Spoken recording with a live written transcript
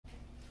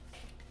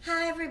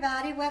Hi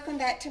everybody, welcome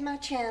back to my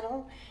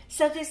channel.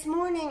 So this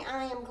morning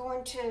I am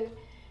going to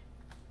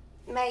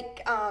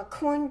make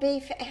corned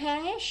beef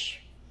hash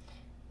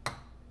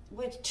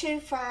with 2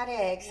 fried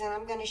eggs, and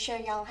I'm going to show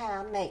y'all how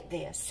I make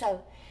this.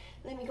 So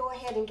let me go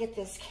ahead and get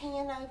this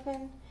can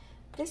open.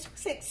 This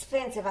was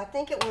expensive. I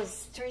think it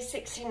was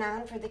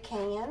 $3.69 for the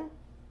can.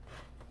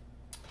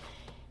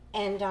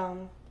 And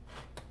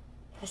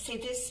let's see,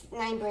 this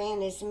name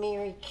brand is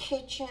Mary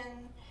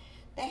Kitchen.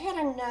 They had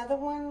another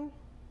one.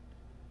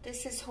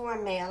 This is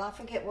Hormel. I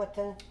forget what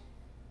the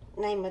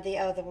name of the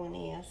other one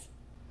is.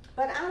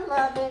 But I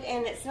love it,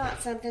 and it's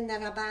not something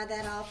that I buy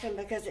that often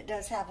because it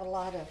does have a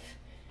lot of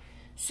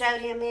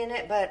sodium in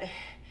it. But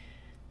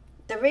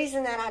the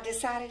reason that I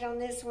decided on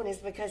this one is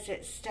because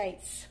it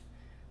states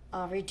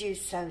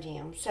reduced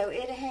sodium. So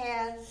it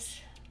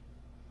has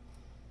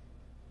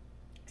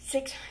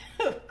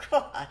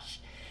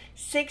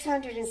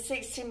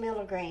 660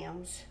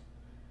 milligrams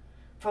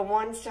for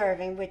 1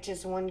 serving, which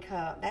is 1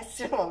 cup. That's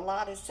still a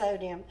lot of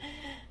sodium.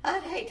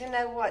 I'd hate to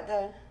know what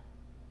the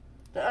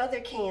other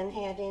can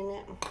had in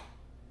it.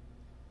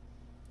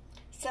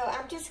 So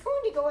I'm just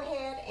going to go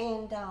ahead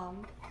and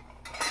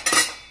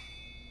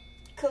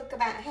cook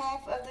about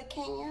half of the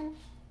can.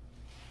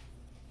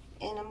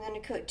 And I'm going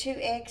to cook 2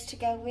 eggs to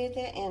go with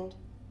it, and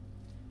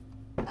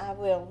I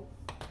will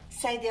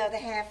save the other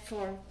half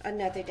for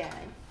another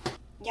day.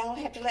 Y'all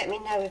have to let me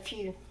know if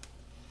you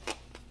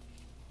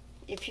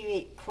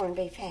eat corned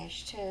beef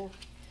hash too.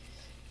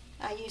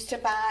 I used to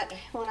buy it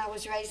when I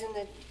was raising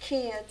the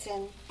kids,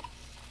 and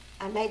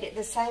I made it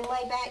the same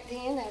way back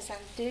then as I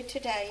do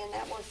today, and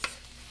that was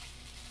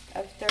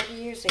over 30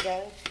 years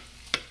ago.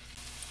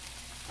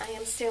 I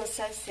am still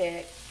so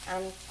sick.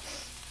 I'm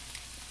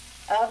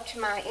up to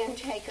my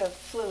intake of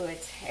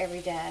fluids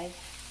every day.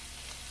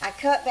 I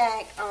cut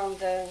back on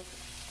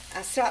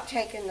I stopped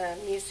taking the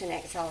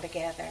Mucinex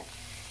altogether.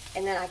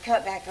 And then I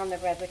cut back on the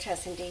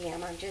Robitussin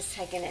DM. I'm just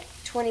taking it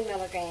 20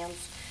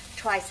 milligrams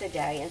twice a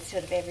day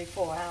instead of every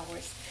 4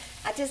 hours.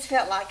 I just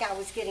felt like I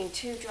was getting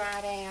too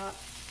dried out.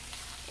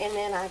 And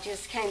then I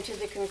just came to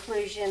the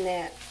conclusion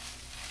that,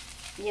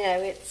 you know,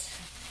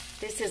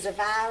 this is a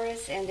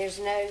virus, and there's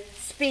no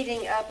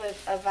speeding up of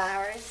a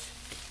virus.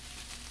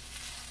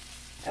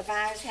 A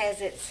virus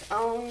has its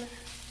own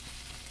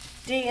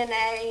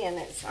DNA and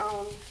its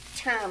own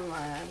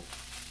timeline.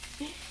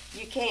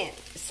 You can't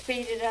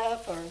speed it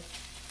up or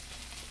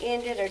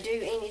end it or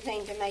do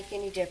anything to make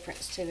any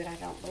difference to it, I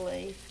don't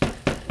believe,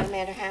 no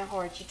matter how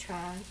hard you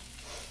try.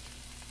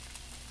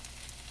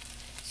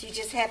 So you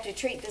just have to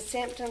treat the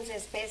symptoms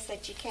as best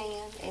that you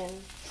can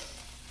and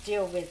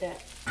deal with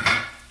it.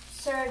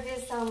 Serve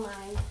this on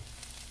my,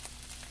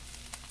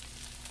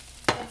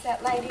 what's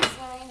that lady's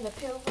name? The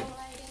Pilgrim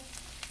lady?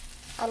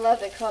 I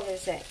love the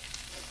colors that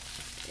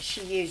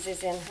she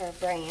uses in her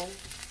brand.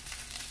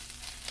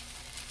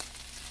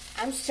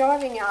 I'm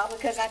starving, y'all,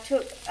 because I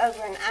took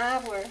over an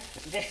hour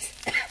this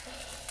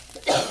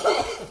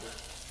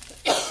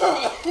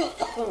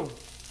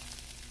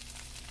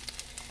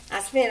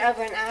I spent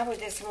over an hour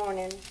this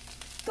morning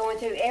going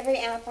through every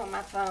app on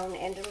my phone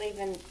and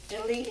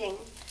deleting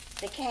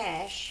the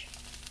cache,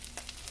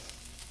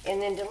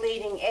 and then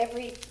deleting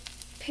every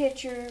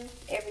picture,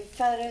 every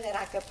photo that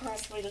I could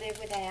possibly live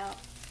without.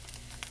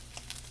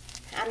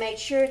 I made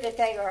sure that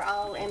they are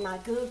all in my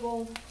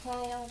Google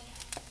Cloud.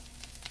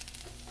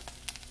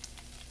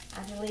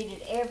 I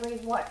deleted every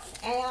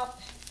WhatsApp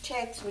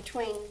text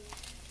between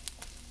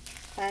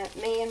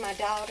me and my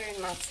daughter and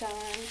my son,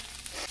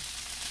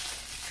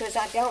 because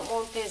I don't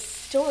want this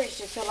storage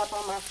to fill up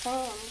on my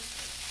phone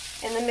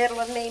in the middle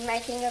of me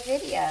making a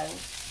video.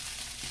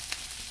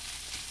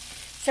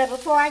 So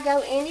before I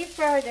go any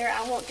further,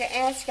 I want to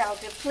ask y'all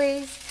to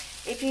please,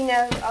 if you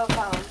know of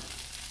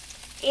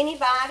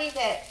anybody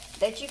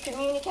that you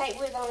communicate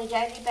with on a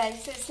daily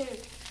basis,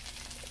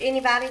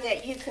 anybody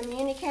that you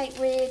communicate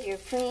with, your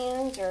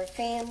friends or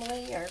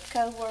family or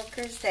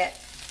co-workers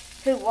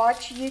who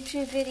watch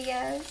YouTube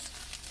videos,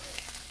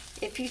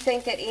 if you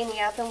think that any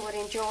of them would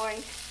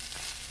enjoy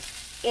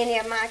any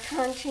of my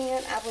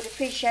content, I would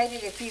appreciate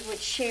it if you would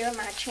share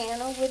my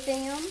channel with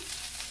them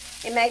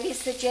and maybe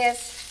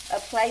suggest a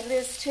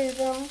playlist to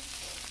them.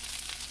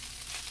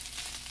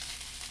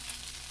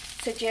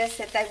 Suggest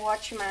that they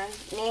watch my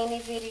nanny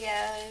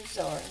videos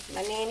or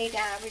my nanny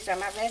diaries or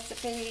my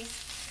recipes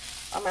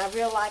or my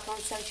Real Life on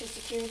Social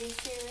Security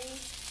series.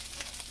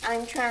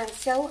 I'm trying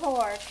so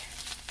hard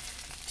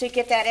to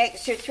get that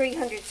extra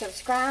 300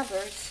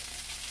 subscribers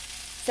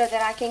so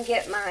that I can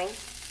get my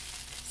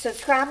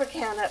subscriber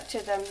count up to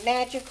the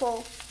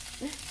magical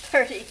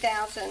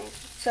 30,000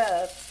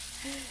 subs.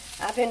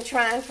 I've been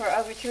trying for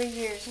over 3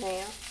 years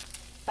now,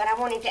 but I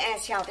wanted to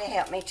ask y'all to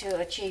help me to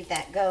achieve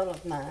that goal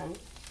of mine.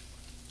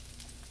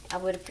 I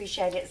would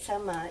appreciate it so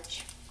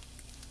much.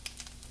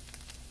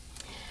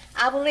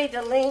 I will leave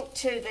the link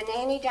to the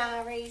Nanny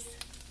Diaries,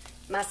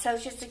 my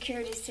Social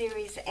Security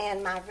series,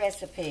 and my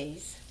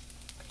recipes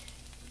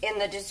in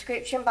the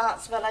description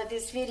box below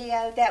this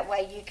video. That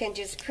way you can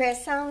just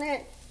press on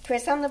it,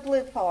 press on the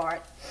blue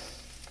part,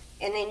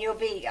 and then you'll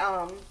be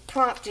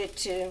prompted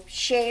to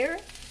share,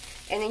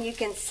 and then you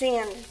can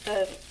send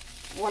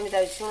one of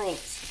those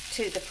links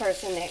to the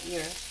person that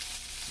you're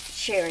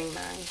sharing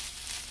my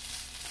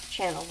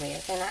channel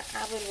with, and I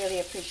would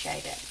really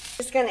appreciate it.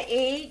 Just going to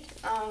eat,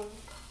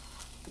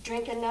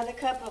 drink another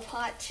cup of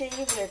hot tea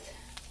with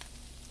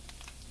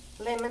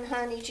lemon,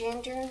 honey,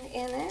 ginger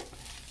in it.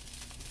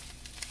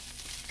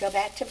 Go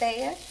back to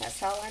bed.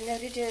 That's all I know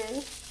to do.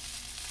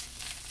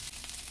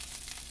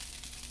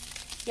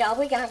 Y'all,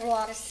 we got a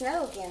lot of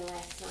snow again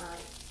last night.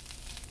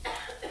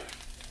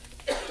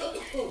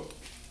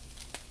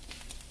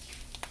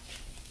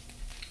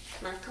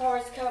 My car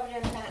is covered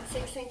in about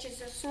 6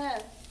 inches of snow.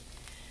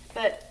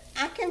 But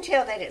I can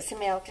tell that it's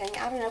melting.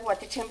 I don't know what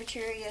the temperature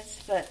is,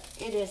 but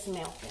it is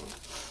melting.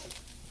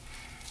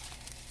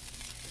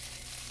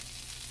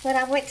 But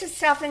I went to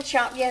Stop and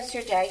Shop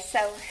yesterday,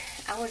 so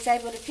I was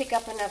able to pick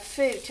up enough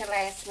food to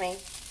last me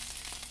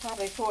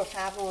probably 4 or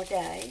 5 more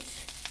days.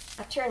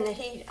 I turn the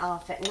heat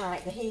off at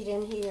night, the heat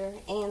in here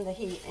and the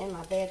heat in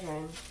my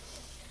bedroom.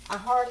 I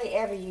hardly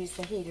ever use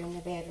the heater in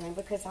the bedroom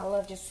because I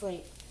love to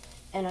sleep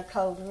in a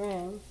cold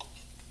room.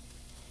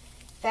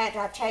 In fact,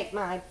 I take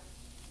my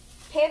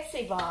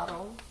Pepsi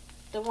bottle,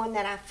 the one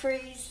that I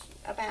freeze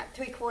about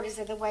 3/4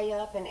 of the way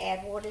up, and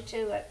add water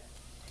to it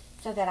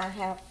so that I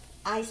have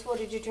ice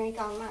water to drink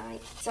all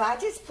night. So I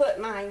just put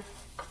my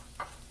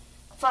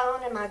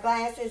phone and my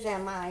glasses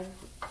and my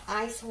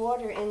ice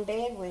water in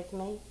bed with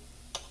me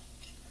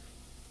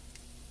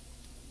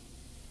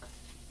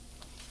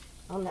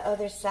on the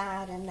other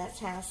side, and that's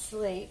how I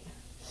sleep.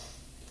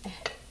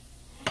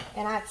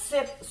 And I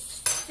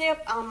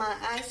sip on my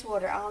ice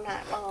water all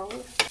night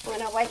long.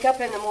 When I wake up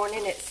in the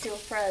morning, it's still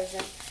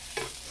frozen.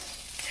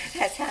 So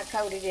that's how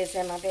cold it is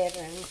in my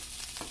bedroom.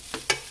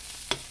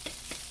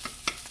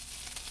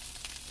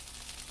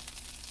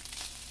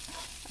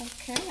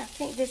 Okay, I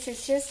think this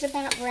is just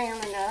about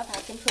brown enough.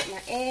 I can put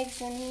my eggs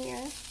in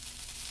here.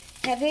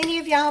 Have any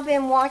of y'all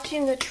been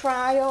watching the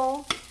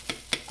trial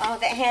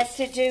that has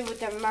to do with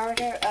the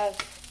murder of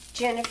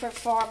Jennifer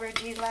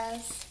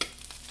Farber-Dulas?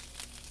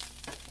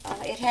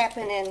 It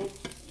happened in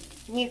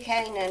New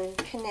Canaan,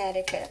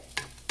 Connecticut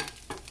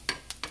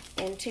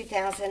in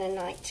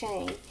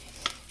 2019.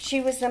 She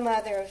was the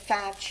mother of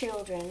 5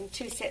 children,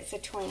 2 sets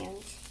of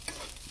twins,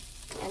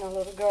 and a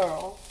little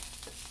girl.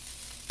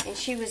 And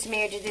she was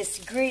married to this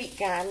Greek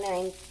guy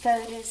named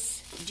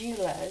Fotis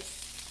Dulas.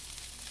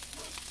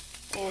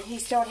 And he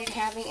started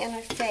having an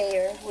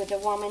affair with a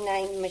woman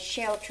named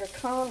Michelle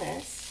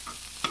Troconis.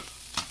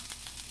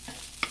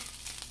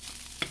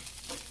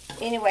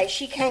 Anyway,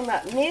 she came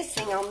up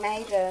missing on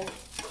May the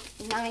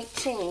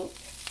 19th.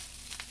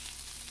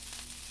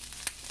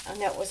 Oh,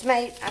 no,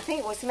 I think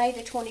it was May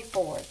the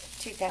 24th,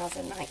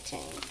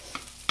 2019.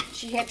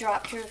 She had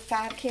dropped her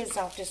 5 kids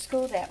off to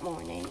school that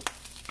morning.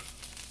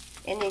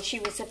 And then she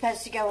was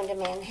supposed to go into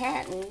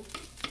Manhattan.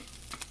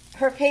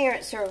 Her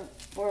parents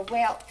were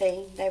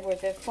wealthy. They were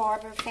the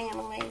Farber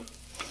family.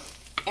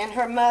 And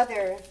her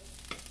mother's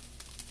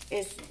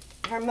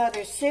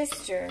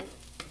sister,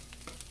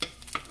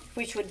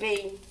 which would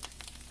be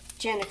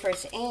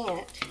Jennifer's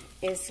aunt,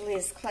 is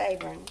Liz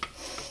Claiborne.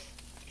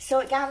 So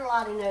it got a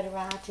lot of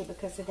notoriety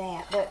because of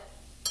that. But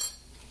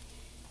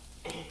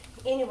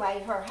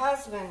anyway, her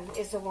husband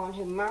is the one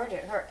who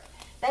murdered her.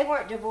 They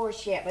weren't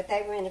divorced yet, but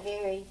they were in a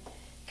very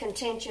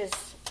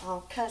contentious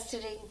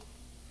custody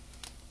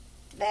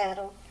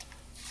battle.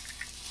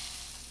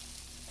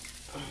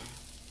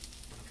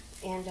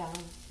 And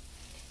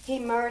he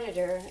murdered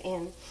her,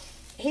 and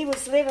he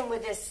was living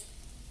with this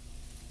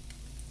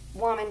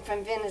woman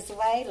from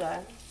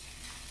Venezuela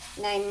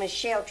named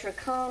Michelle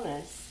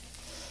Troconis.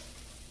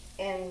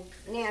 And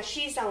now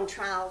she's on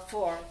trial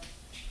for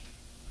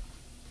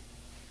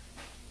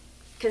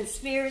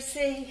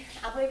conspiracy.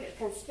 I believe it's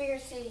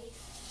conspiracy.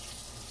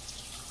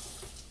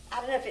 I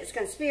don't know if it's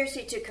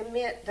conspiracy to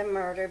commit the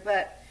murder,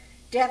 but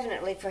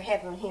definitely for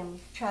having him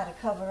try to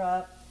cover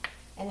up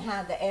and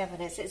hide the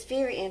evidence. It's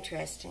very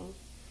interesting.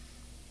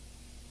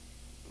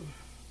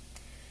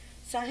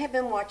 So I have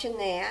been watching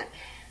that.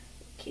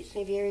 Keeps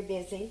me very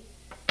busy.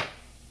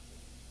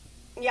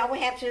 Y'all will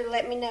have to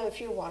let me know if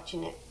you're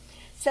watching it.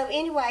 So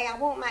anyway, I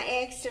want my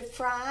eggs to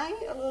fry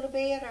a little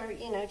bit, or,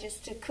 you know,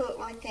 just to cook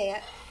like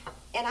that.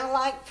 And I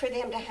like for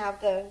them to have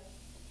to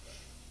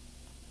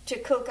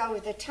cook over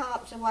the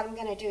top. So what I'm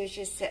going to do is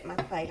just set my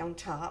plate on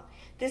top.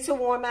 This will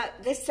warm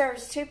up. This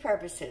serves 2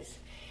 purposes.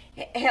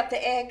 Help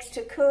the eggs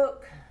to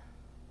cook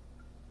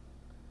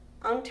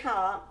on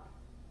top,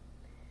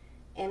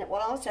 and it will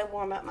also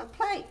warm up my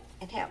plate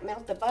and help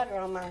melt the butter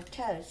on my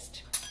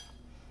toast.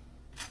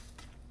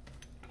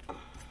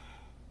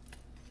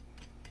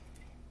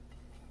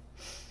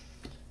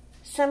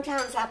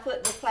 Sometimes I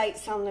put the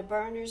plates on the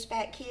burners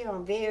back here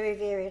on very,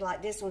 very,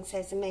 like this one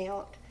says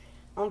melt,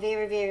 on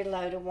very, very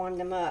low to warm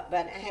them up.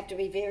 But I have to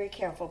be very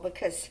careful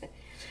because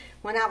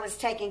when I was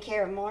taking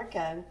care of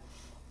Marco,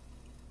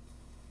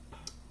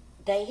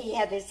 he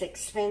had this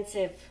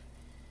expensive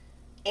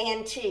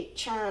antique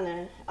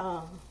china,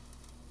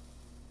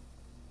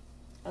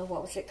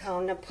 what was it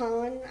called?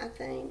 Nippon, I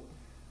think.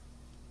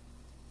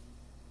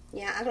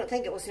 Yeah, I don't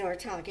think it was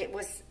Nortog. It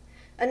was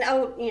an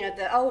old,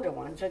 the older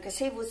one, because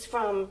he was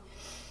from,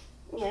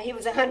 he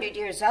was 100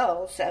 years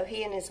old, so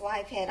he and his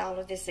wife had all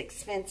of this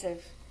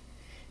expensive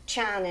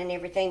china and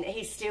everything that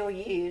he still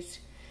used.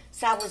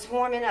 So I was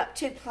warming up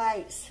 2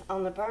 plates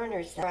on the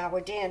burners for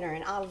our dinner,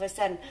 and all of a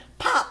sudden,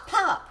 pop,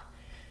 pop.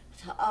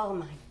 So, oh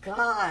my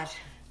God.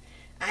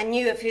 I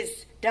knew if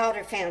his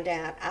daughter found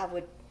out, I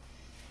would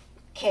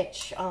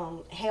catch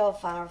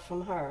hellfire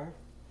from her.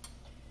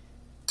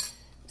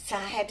 So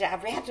I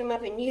wrapped them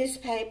up in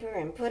newspaper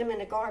and put them in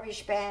a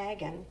garbage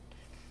bag and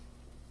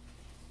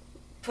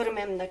put them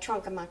in the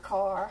trunk of my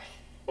car.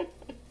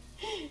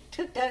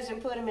 Took those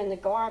and put them in the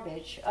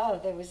garbage. Oh,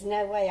 there was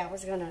no way I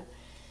was going to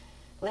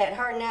let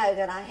her know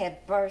that I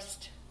had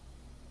burst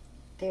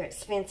their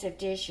expensive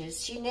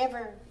dishes. She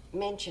never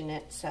mentioned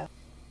it, so.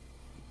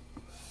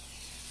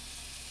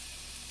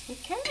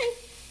 Okay,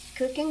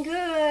 cooking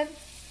good.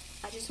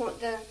 I just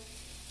want the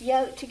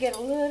yolk to get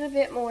a little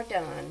bit more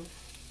done.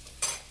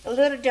 A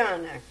little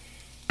doner.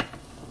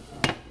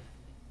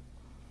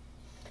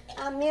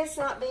 I miss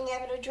not being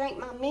able to drink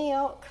my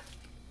milk.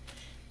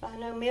 I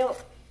know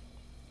milk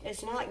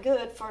is not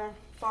good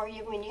for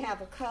you when you have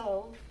a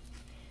cold.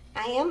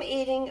 I am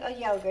eating a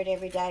yogurt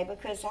every day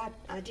because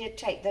I did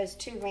take those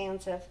 2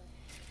 rounds of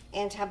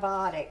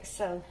antibiotics,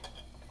 so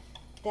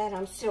that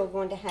I'm still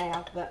going to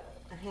have, but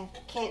I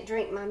can't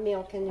drink my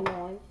milk in the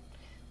morning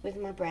with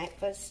my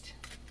breakfast.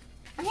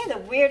 I had the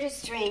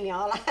weirdest dream,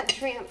 y'all. I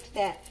dreamt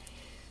that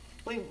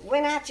we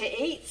went out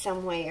to eat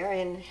somewhere,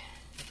 and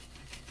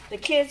the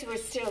kids were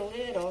still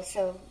little,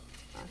 so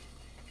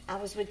I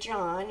was with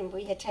John, and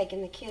we had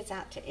taken the kids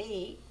out to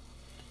eat,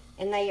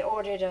 and they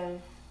ordered a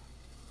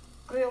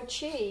grilled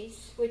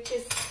cheese, which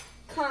is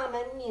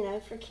common,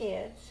 for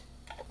kids.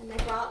 And they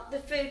brought the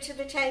food to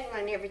the table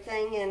and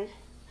everything, and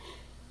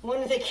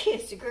one of the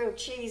kids, the grilled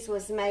cheese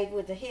was made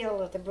with the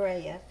heel of the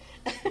bread.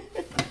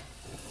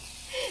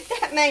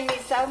 That made me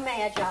so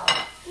mad,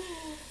 y'all.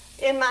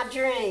 In my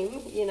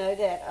dream,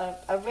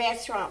 that a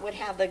restaurant would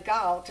have the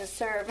gall to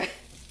serve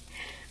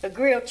a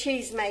grilled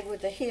cheese made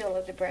with the heel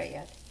of the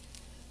bread.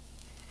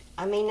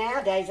 I mean,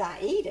 nowadays I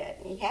eat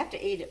it. You have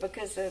to eat it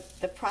because of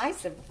the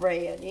price of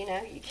bread,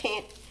 You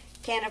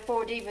can't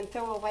afford to even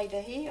throw away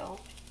the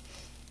heel.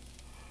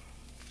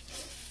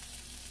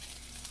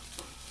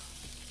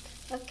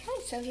 Okay,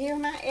 so here are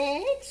my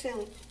eggs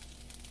and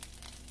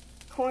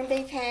corned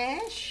beef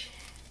hash.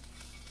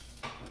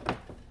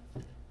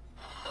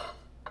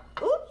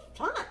 Oops,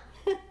 hot.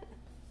 You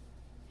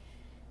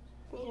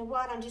know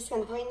what, I'm just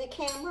going to bring the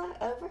camera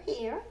over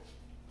here.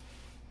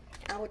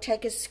 I will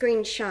take a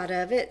screenshot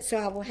of it so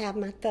I will have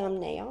my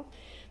thumbnail.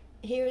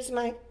 Here's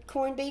my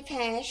corned beef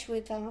hash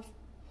with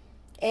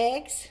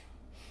eggs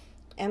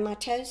and my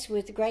toast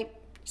with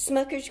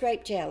Smucker's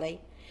grape jelly.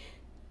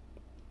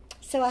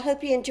 So I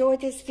hope you enjoyed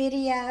this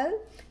video.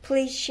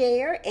 Please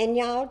share, and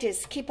y'all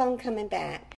just keep on coming back.